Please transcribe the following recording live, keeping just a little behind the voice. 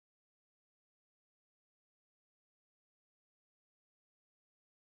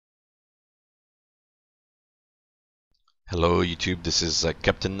Hello YouTube, this is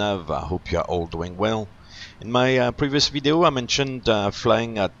Captain Nav. I hope you are all doing well. In my previous video I mentioned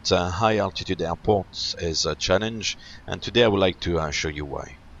flying at high altitude airports is a challenge, and today I would like to show you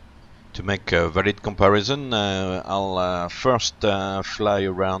why. To make a valid comparison, I'll first fly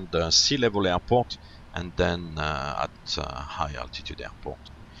around sea level airport and then at high altitude airport.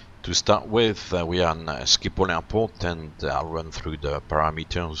 To start with, we are on Schiphol Airport, and I'll run through the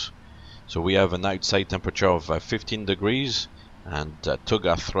parameters. So we have an outside temperature of 15 degrees and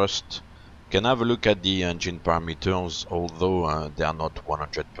tugger thrust. You can have a look at the engine parameters, although they are not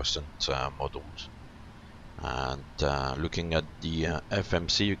 100% modeled. And looking at the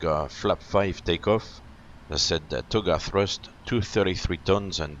FMC, you got flap 5 takeoff. As I said, tugger thrust 233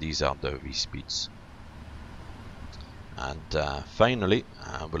 tons, and these are the V speeds. And finally,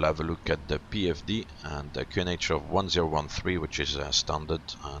 we'll have a look at the PFD and the QNH of 1013, which is standard,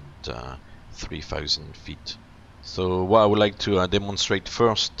 and 3000 feet. So what I would like to demonstrate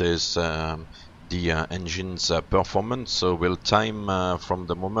first is the engine's performance. So we'll time from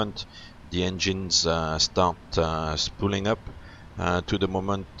the moment the engines start spooling up to the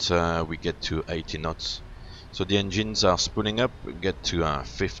moment we get to 80 knots. So the engines are spooling up, we get to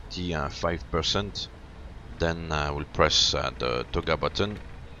 55%. Then we'll press the toggle button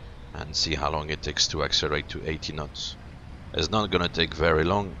and see how long it takes to accelerate to 80 knots. It's not gonna take very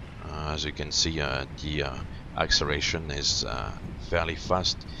long. As you can see, the acceleration is fairly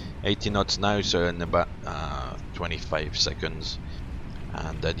fast. 80 knots now, so in about 25 seconds.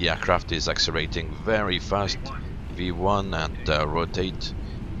 And the aircraft is accelerating very fast, V1 and rotate.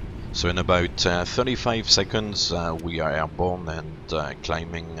 So in about 35 seconds we are airborne and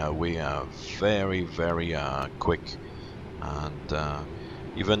climbing away very quick, and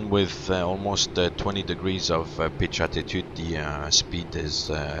even with almost 20 degrees of pitch attitude, the speed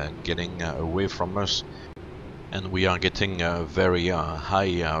is getting away from us, and we are getting a very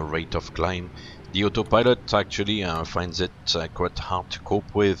high rate of climb. The autopilot actually finds it quite hard to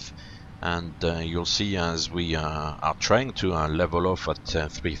cope with, and you'll see as we are trying to level off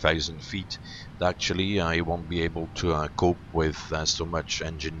at 3000 feet, actually it won't be able to cope with so much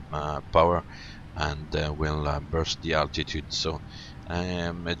engine power, and will burst the altitude. So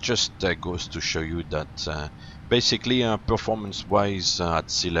it just goes to show you that basically performance wise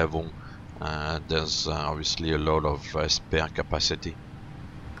at sea level there's obviously a lot of spare capacity.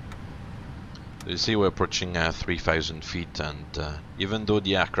 You see we're approaching 3000 feet, and even though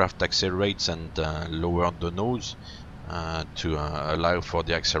the aircraft accelerates and lowers the nose to allow for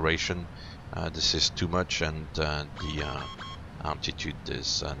the acceleration, this is too much, and the altitude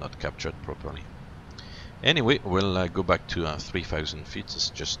is not captured properly. Anyway, we'll go back to 3000 feet. It's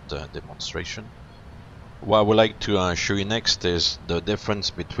just a demonstration. What I would like to show you next is the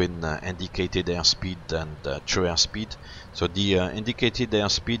difference between indicated airspeed and true airspeed. So the indicated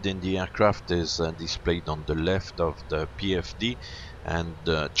airspeed in the aircraft is displayed on the left of the PFD, and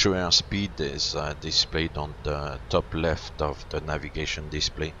true airspeed is displayed on the top left of the navigation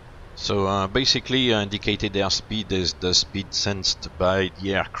display. So basically indicated airspeed is the speed sensed by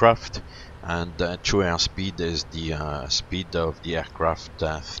the aircraft, and true airspeed is the speed of the aircraft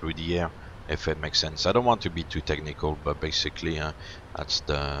through the air, if it makes sense. I don't want to be too technical, but basically that's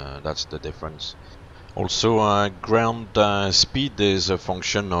the difference. Also, ground speed is a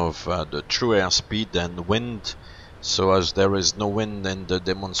function of the true airspeed and wind. So as there is no wind in the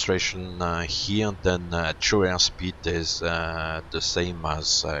demonstration here, then true airspeed is the same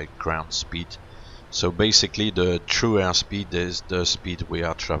as ground speed. So basically the true airspeed is the speed we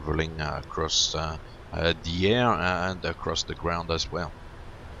are traveling across the air and across the ground as well.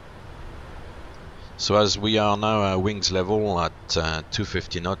 So as we are now wings level at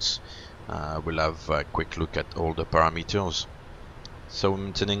 250 knots, we'll have a quick look at all the parameters. So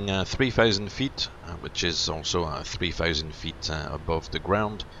maintaining 3000 feet, which is also 3000 feet above the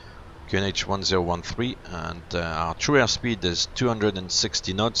ground, QNH 1013, and our true airspeed is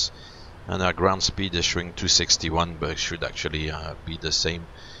 260 knots, and our ground speed is showing 261, but it should actually be the same.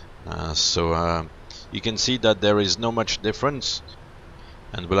 So you can see that there is no much difference.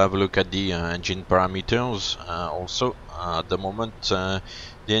 And we'll have a look at the engine parameters. Also, at the moment, the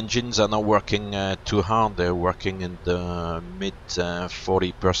engines are not working too hard. They're working in the mid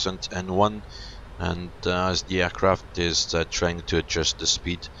 40% N1, and as the aircraft is trying to adjust the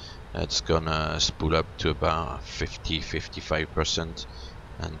speed, it's gonna spool up to about 50–55%.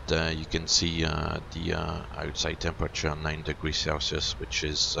 And you can see the outside temperature 9 degrees Celsius, which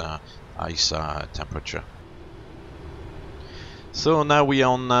is ISA temperature. So now we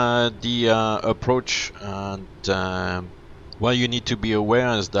are on the approach, and What you need to be aware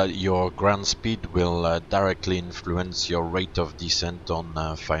is that your ground speed will directly influence your rate of descent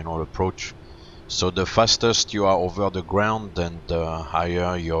on final approach. So the fastest you are over the ground, then the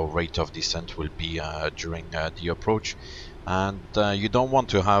higher your rate of descent will be during the approach. And you don't want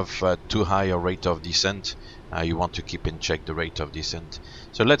to have too high a rate of descent. You want to keep in check the rate of descent.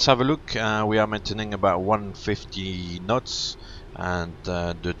 So let's have a look. We are maintaining about 150 knots, and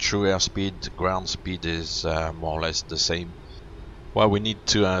the true airspeed, ground speed is more or less the same. What we need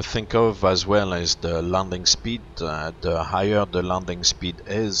to think of as well is the landing speed. The higher the landing speed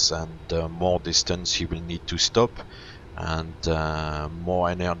is, and the more distance you will need to stop, and more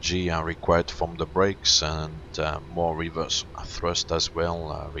energy are required from the brakes, and more reverse thrust as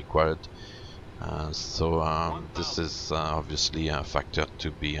well required. So this is obviously a factor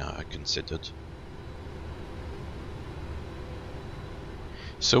to be considered.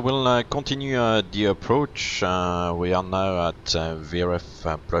 So we'll continue the approach. We are now at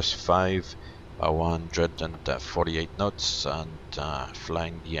VRF plus 5 by 148 knots, and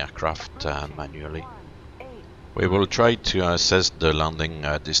flying the aircraft manually. We will try to assess the landing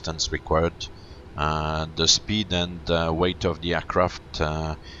distance required. The speed and weight of the aircraft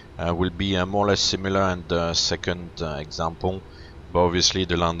will be more or less similar in the second example, but obviously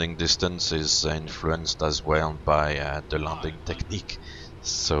the landing distance is influenced as well by the landing technique.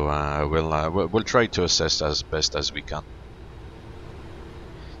 So we'll try to assess as best as we can.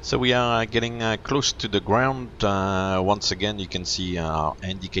 So we are getting close to the ground. Once again, you can see our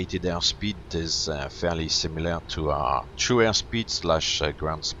indicated airspeed is fairly similar to our true airspeed slash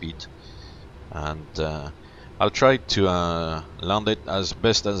ground speed, and I'll try to land it as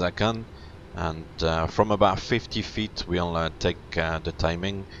best as I can, and from about 50 feet we'll take the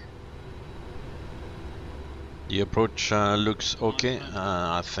timing. The approach looks okay.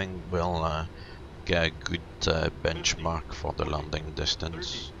 I think we'll get a good benchmark for the landing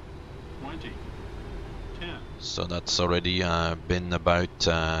distance. 20, 10. So that's already been about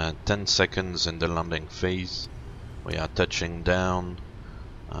 10 seconds in the landing phase. We are touching down,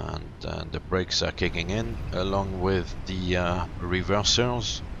 and the brakes are kicking in along with the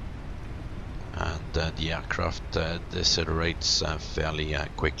reversers, and the aircraft decelerates fairly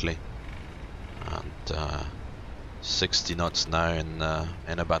quickly, and 60 knots now in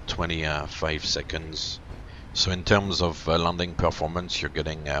about 25 seconds. So in terms of landing performance, you're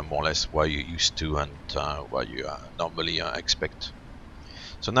getting more or less what you're used to and what you normally expect.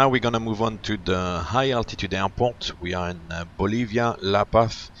 So now we're gonna move on to the high altitude airport. We are in Bolivia, La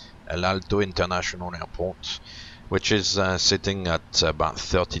Paz El Alto International Airport, which is sitting at about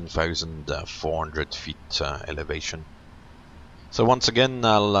 13,400 feet elevation. So once again,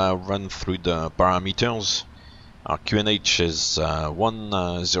 I'll run through the parameters. Our QNH is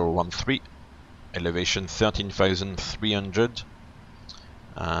 1013, elevation 13,300,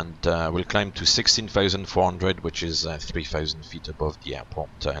 and we'll climb to 16,400, which is 3,000 feet above the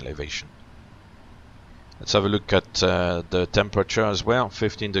airport elevation. Let's have a look at the temperature as well.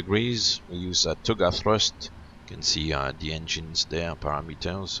 15 degrees. We use Tuga thrust. You can see the engines there,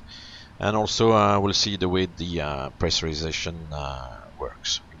 parameters, and also we'll see the way the pressurization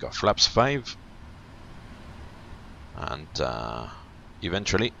works. We got flaps 5. And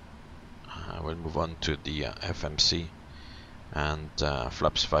eventually we'll move on to the FMC, and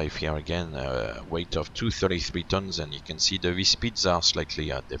flaps 5 here again, weight of 233 tons, and you can see the V-speeds are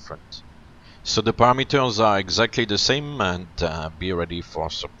slightly different. So the parameters are exactly the same, and be ready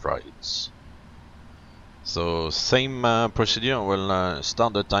for surprise. So same procedure. We'll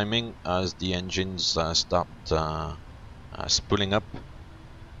start the timing as the engines start spooling up,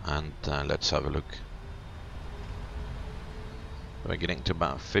 and let's have a look. We're getting to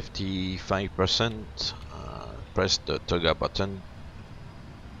about 55%. Press the Tuga button.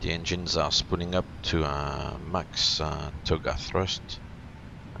 The engines are spooling up to max Tuga thrust,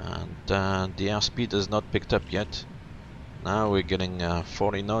 and the airspeed has not picked up yet. Now we're getting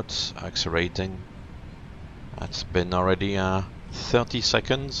 40 knots, accelerating. That's been already 30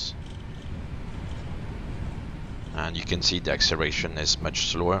 seconds, and you can see the acceleration is much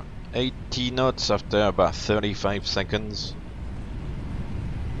slower. 80 knots after about 35 seconds.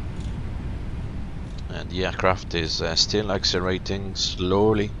 And the aircraft is still accelerating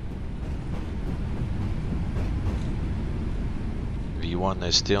slowly. V1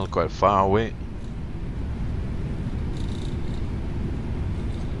 is still quite far away.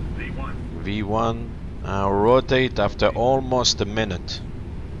 V1 rotate after almost a minute.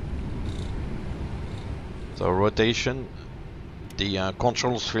 So rotation, the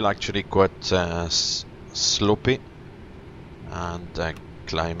controls feel actually quite slopey, and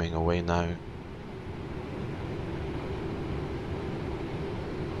climbing away now.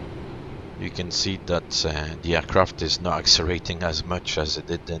 You can see that the aircraft is not accelerating as much as it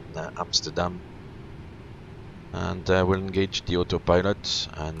did in Amsterdam. And we'll engage the autopilot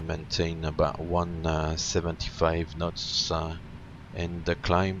and maintain about 175 knots in the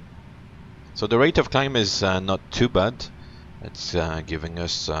climb. So the rate of climb is not too bad. It's giving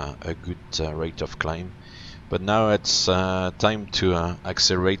us a good rate of climb. But now it's time to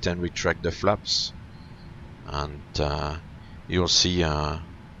accelerate and retract the flaps. And you'll see that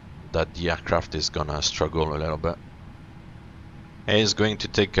the aircraft is gonna struggle a little bit. It's going to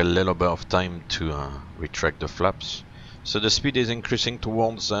take a little bit of time to retract the flaps. So the speed is increasing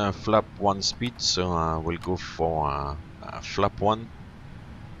towards flap 1 speed, so we'll go for flap 1.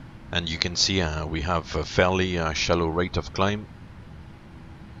 And you can see we have a fairly shallow rate of climb.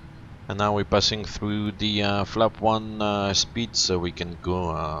 And now we're passing through the flap 1 speed, so we can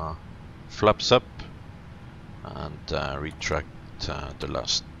go flaps up and retract the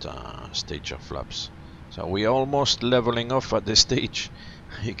last stage of flaps. So we're almost leveling off at this stage.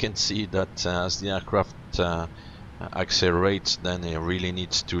 You can see that as the aircraft accelerates, then it really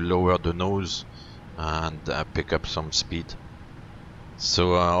needs to lower the nose and pick up some speed.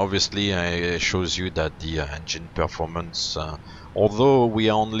 So obviously it shows you that the engine performance, although we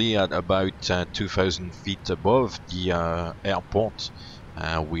are only at about 2,000 feet above the airport,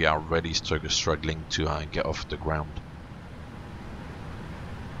 we are really struggling to get off the ground.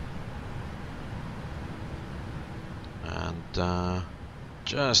 And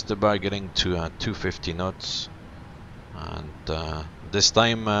just about getting to 250 knots. And this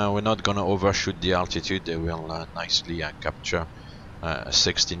time we're not gonna overshoot the altitude. It will nicely capture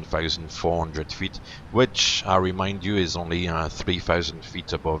 16,400 feet, which I remind you is only 3,000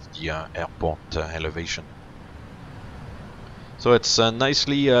 feet above the airport elevation. So it's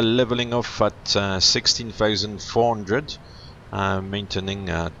nicely leveling off at 16,400, maintaining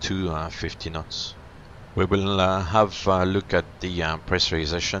 250 knots. We will have a look at the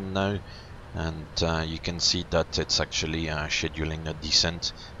pressurization now, and you can see that it's actually scheduling a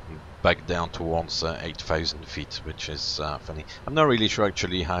descent back down towards 8,000 feet, which is funny. I'm not really sure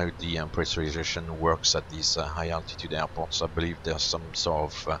actually how the pressurization works at these high altitude airports. I believe there's some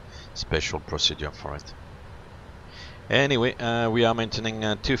sort of special procedure for it. Anyway, we are maintaining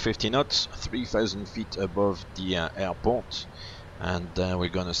 250 knots, 3,000 feet above the airport, and we're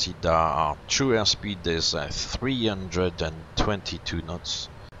gonna see that our true airspeed is 322 knots.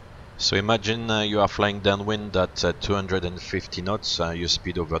 So imagine you are flying downwind at 250 knots, your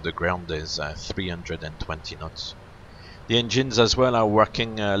speed over the ground is 320 knots. The engines as well are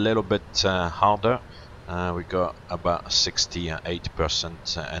working a little bit harder. We got about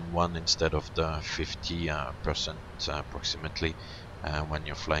 68% N1 instead of the 50% approximately when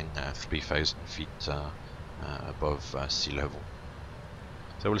you're flying 3,000 feet above sea level.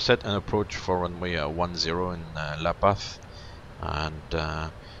 So we'll set an approach for runway 10 in La Paz, and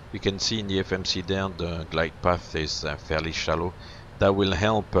you can see in the FMC there the glide path is fairly shallow. That will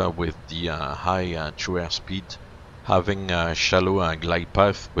help with the high true airspeed. Having a shallow glide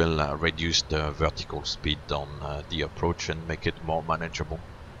path will reduce the vertical speed on the approach and make it more manageable.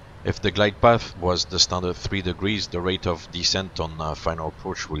 If the glide path was the standard 3 degrees, the rate of descent on final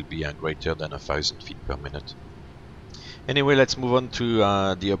approach will be greater than 1,000 feet per minute. Anyway, let's move on to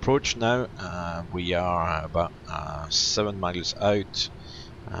the approach now. We are about 7 miles out,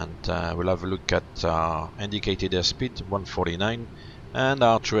 and we'll have a look at our indicated airspeed 149, and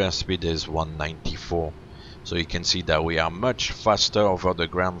our true airspeed is 194. So you can see that we are much faster over the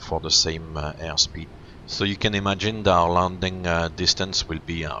ground for the same airspeed. So you can imagine that our landing distance will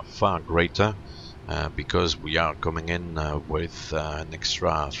be far greater because we are coming in with an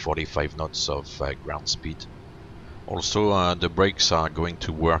extra 45 knots of ground speed. Also the brakes are going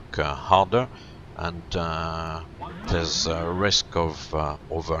to work harder, and there's a risk of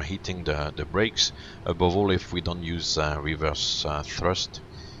overheating the brakes, above all if we don't use reverse thrust.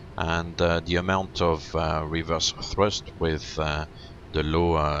 And the amount of reverse thrust with the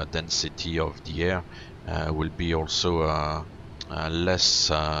low density of the air will be also less,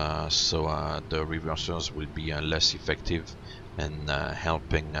 so the reversers will be less effective in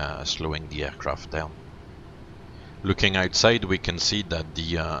helping slowing the aircraft down. Looking outside, we can see that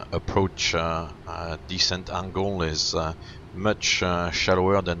the approach descent angle is much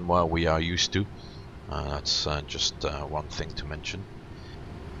shallower than what we are used to. That's just one thing to mention.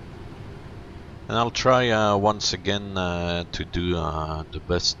 And I'll try once again to do the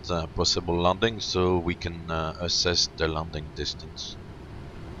best possible landing so we can assess the landing distance.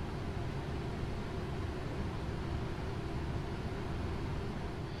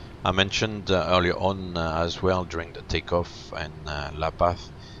 I mentioned earlier on as well during the takeoff in La Paz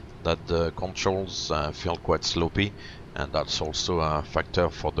that the controls feel quite sloppy, and that's also a factor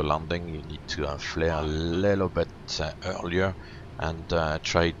for the landing. You need to flare a little bit earlier and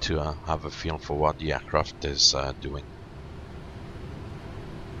try to have a feel for what the aircraft is doing.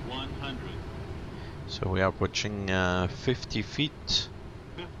 100. So we are approaching 50 feet,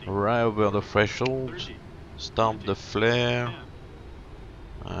 50. right over the threshold. 30. Start 20, the flare, 10.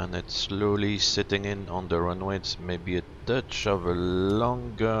 and it's slowly sitting in on the runway. It's maybe a touch of a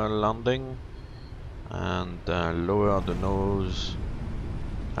longer landing, and lower the nose,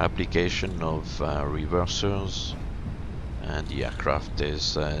 application of reversers, and the aircraft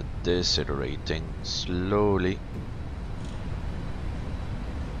is decelerating slowly.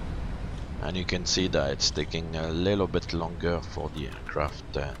 And you can see that it's taking a little bit longer for the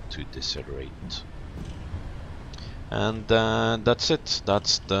aircraft to decelerate. And that's it.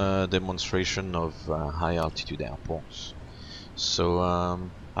 That's the demonstration of high altitude airports. So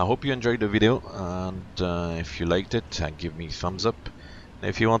I hope you enjoyed the video, and if you liked it, give me a thumbs up. And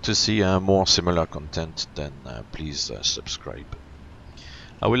if you want to see more similar content, then please subscribe.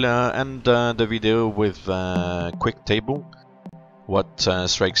 I will end the video with a quick table. What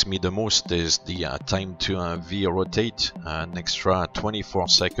strikes me the most is the time to V-rotate, an extra 24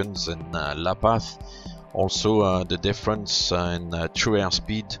 seconds in lap path. Also the difference in true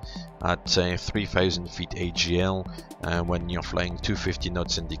airspeed at 3000 feet AGL. When you're flying 250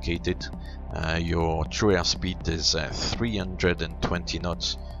 knots indicated, your true airspeed is 320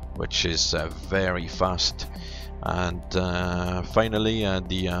 knots, which is very fast. And finally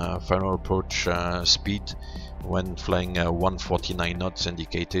the final approach speed, when flying 149 knots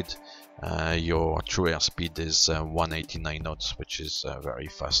indicated, your true airspeed is 189 knots, which is very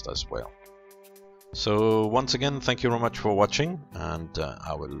fast as well. So once again, thank you very much for watching, and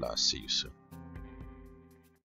I will see you soon.